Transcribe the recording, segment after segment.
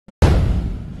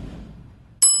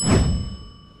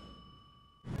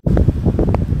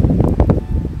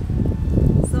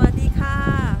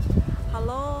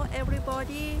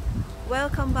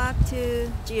Welcome back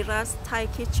to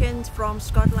Jirasthaikitchen from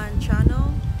Scotland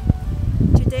channel.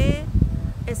 Today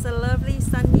is a lovely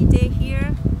sunny day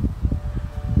here.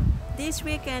 This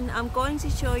weekend I'm going to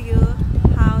show you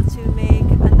how to make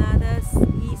another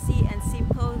easy and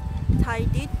simple Thai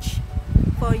dish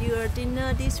for your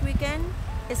dinner this weekend.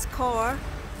 It's called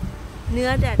เนื้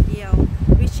อแดดเดียว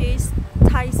which is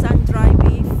Thai sun-dried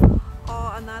beef, or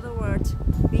another word,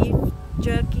 beef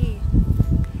jerky.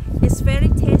 It's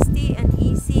very tasty and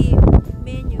easy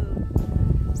menu.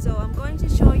 So I'm going to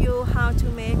show you how to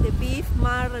make the beef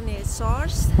marinade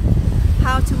sauce,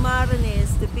 how to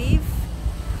marinate the beef,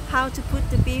 how to put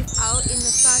the beef out in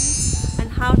the sun, and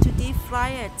how to deep fry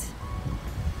it.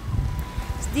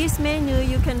 This menu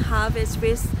you can have it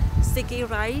with sticky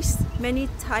rice. Many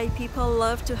Thai people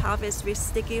love to have it with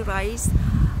sticky rice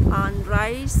and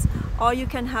rice, or you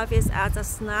can have it as a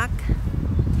snack.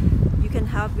 You can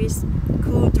have with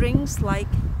cool drinks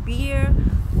like beer,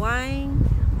 wine,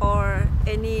 or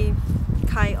any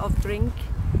kind of drink.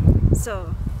 So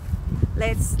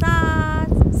let's start.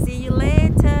 See you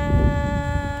later.